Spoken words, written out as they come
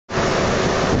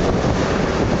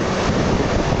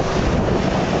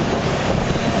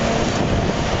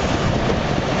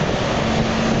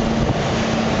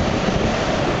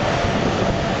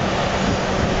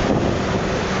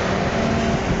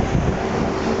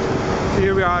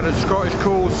Here we are at Scottish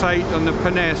Coal site on the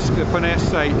Ponesk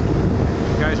site.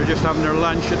 The guys are just having their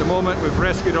lunch at the moment. We've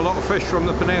rescued a lot of fish from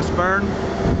the Ponesk Burn.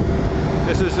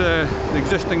 This is an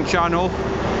existing channel.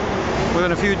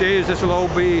 Within a few days this will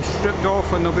all be stripped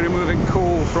off and they'll be removing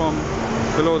coal from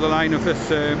below the line of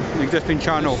this existing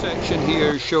channel. This section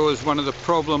here shows one of the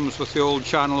problems with the old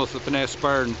channel of the Ponesk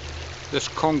Burn. This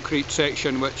concrete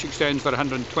section which extends for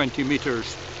 120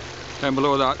 metres. Down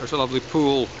below that there's a lovely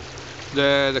pool.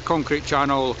 The concrete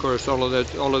channel, of course, all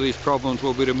of these problems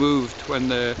will be removed when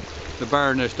the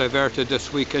burn is diverted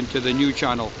this week into the new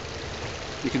channel.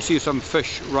 You can see some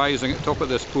fish rising at the top of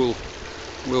this pool.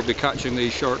 We'll be catching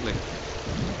these shortly.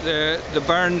 The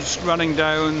burn's running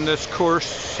down this course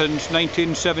since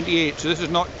 1978, so this is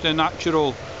not the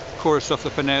natural course of the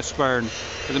Ponesk Burn.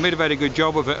 But they made a very good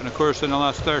job of it, and of course in the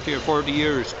last 30 or 40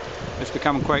 years it's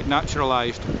become quite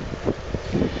naturalised.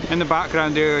 In the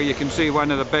background there you can see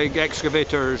one of the big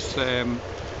excavators. They're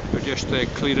just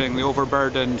clearing the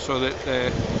overburden so that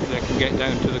they can get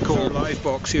down to the coal. Live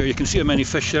box here, you can see how many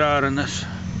fish there are in this.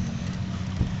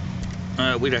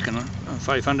 We reckon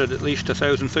 500 at least,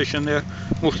 1,000 fish in there,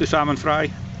 mostly salmon fry,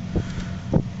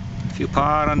 a few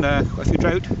par and a few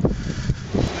trout.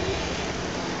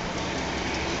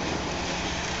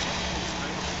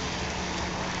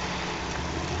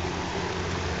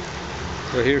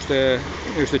 So here's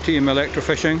the team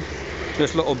Electrofishing.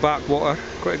 This little backwater,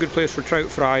 quite a good place for trout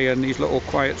fry in these little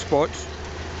quiet spots.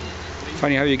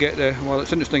 Funny how you get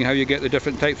it's interesting how you get the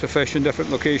different types of fish in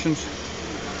different locations.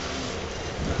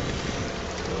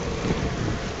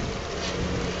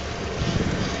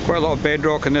 Quite a lot of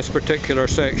bedrock in this particular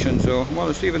section, so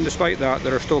even despite that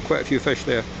there are still quite a few fish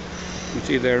there. You can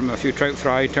see there a few trout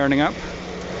fry turning up.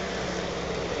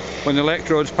 When the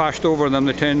electrodes passed over them,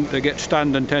 they get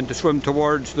stunned and tend to swim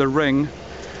towards the ring,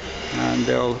 and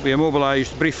they'll be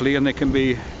immobilised briefly and they can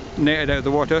be netted out of the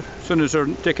water. As soon as they're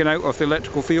taken out of the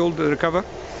electrical field, they recover.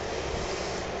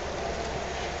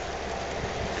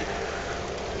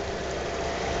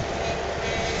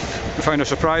 We found a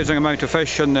surprising amount of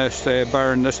fish in this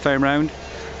burn this time round.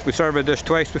 We surveyed this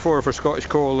twice before for Scottish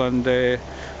Coal, and I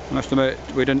must admit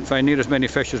we didn't find near as many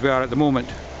fish as we are at the moment.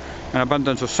 An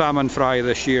abundance of salmon fry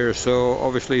this year, so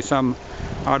obviously some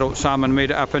adult salmon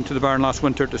made it up into the burn last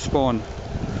winter to spawn.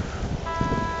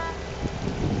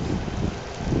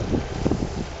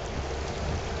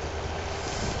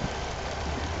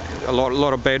 A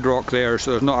lot of bedrock there,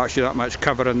 so there's not actually that much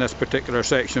cover in this particular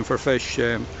section for fish.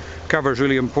 Cover is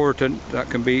really important. That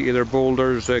can be either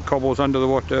boulders, cobbles under the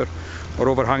water, or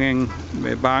overhanging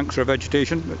banks or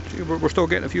vegetation. But we're still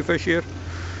getting a few fish here.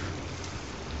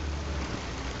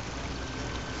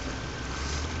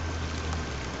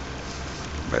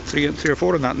 About three or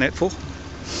four in that netful.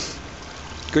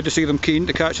 Good to see them keen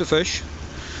to catch the fish.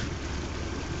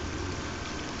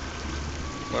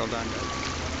 Well done.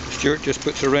 Stuart just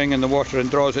puts a ring in the water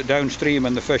and draws it downstream,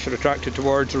 and the fish are attracted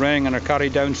towards the ring and are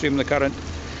carried downstream the current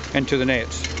into the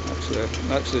nets.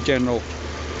 That's the general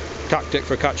tactic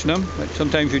for catching them. But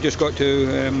sometimes you just got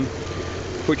to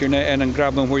put your net in and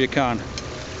grab them where you can.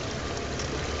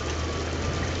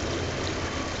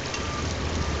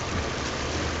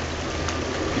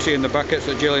 You see in the buckets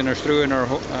that Gillian are strewing or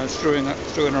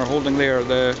holding there,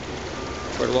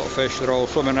 quite a lot of fish. They're all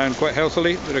swimming around quite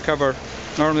healthily. They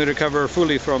normally recover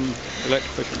fully from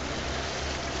electrofishing.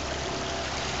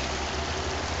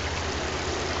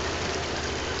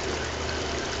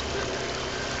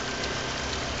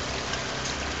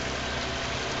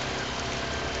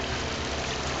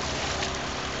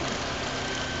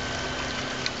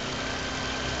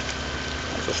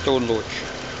 That's a stone loach.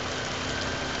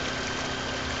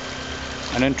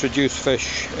 An introduced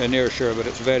fish in Ayrshire, but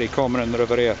it's very common in the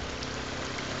River Aire.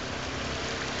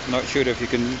 I'm not sure if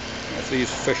these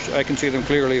fish, I can see them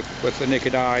clearly with the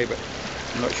naked eye, but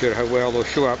I'm not sure how well they'll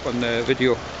show up on the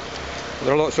video. But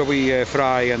there are lots of wee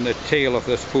fry in the tail of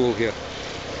this pool here.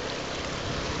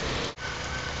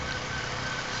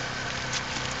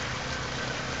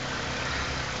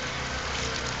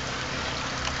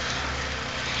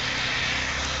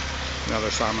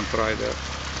 Another salmon fry there.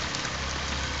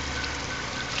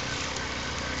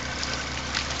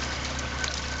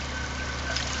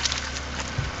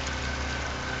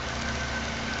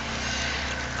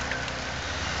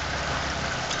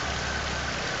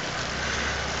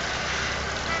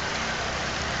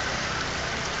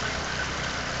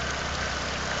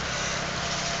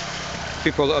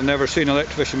 People that have never seen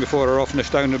electrofishing before are often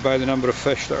astounded by the number of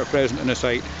fish that are present in the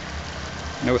site.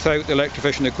 Now, without the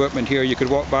electrofishing equipment here, you could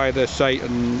walk by this site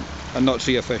and not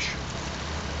see a fish.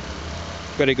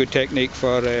 Very good technique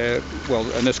for, well,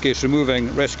 in this case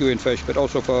rescuing fish, but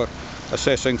also for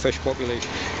assessing fish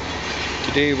populations.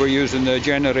 Today we're using the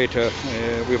generator.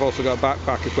 We've also got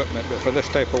backpack equipment, but for this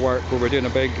type of work where we're doing a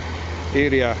big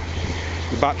area,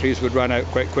 the batteries would run out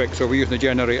quite quick, so we're using the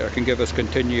generator. It can give us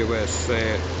continuous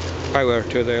power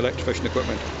to the electrofishing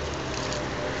equipment.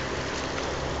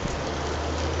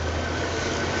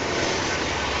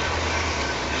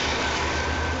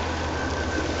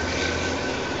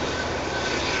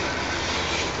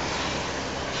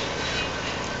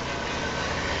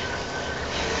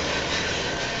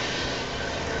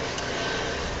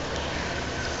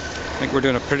 I think we're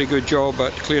doing a pretty good job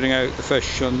at clearing out the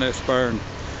fish on this burn.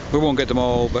 We won't get them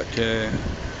all, but you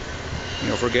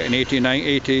know, if we're getting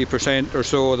 80% or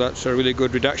so, that's a really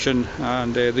good reduction,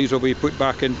 and these will be put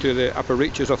back into the upper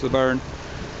reaches of the burn,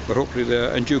 but hopefully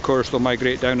in due course they'll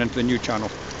migrate down into the new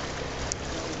channel.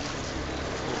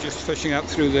 We're just fishing up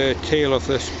through the tail of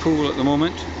this pool at the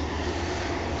moment.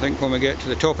 I think when we get to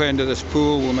the top end of this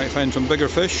pool we might find some bigger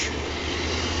fish,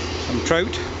 some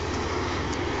trout.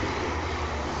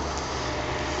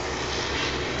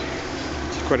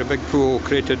 Quite a big pool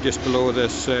created just below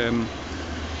this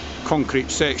concrete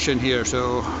section here,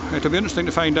 so it'll be interesting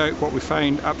to find out what we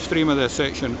find upstream of this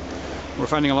section. We're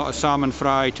finding a lot of salmon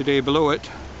fry today below it.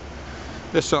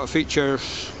 This sort of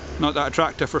feature's not that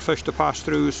attractive for fish to pass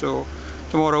through, so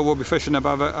tomorrow we'll be fishing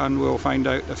above it and we'll find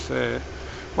out if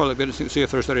well, it'll be interesting to see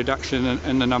if there's a reduction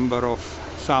in the number of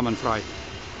salmon fry.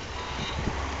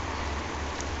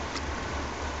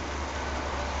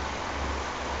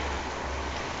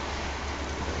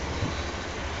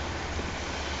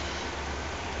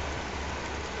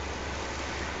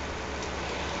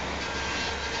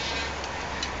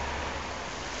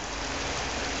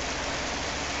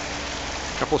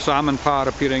 Couple salmon par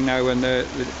appearing now in the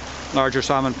larger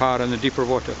salmon par in the deeper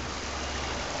water.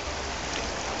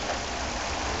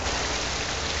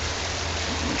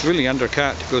 It's really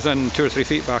undercut, goes in 2 or 3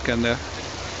 feet back in there.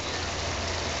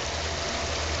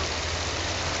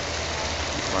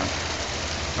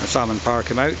 Our salmon par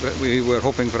came out, but we were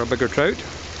hoping for a bigger trout.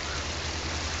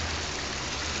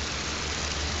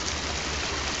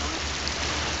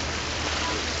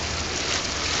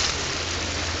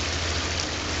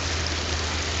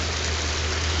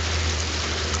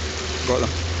 Got them.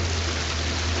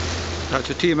 That's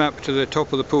a team up to the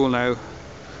top of the pool now,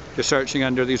 just searching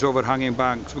under these overhanging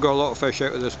banks. We've got a lot of fish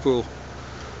out of this pool.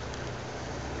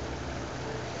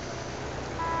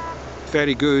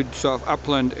 Very good sort of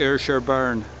upland Ayrshire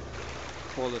burn.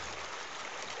 All this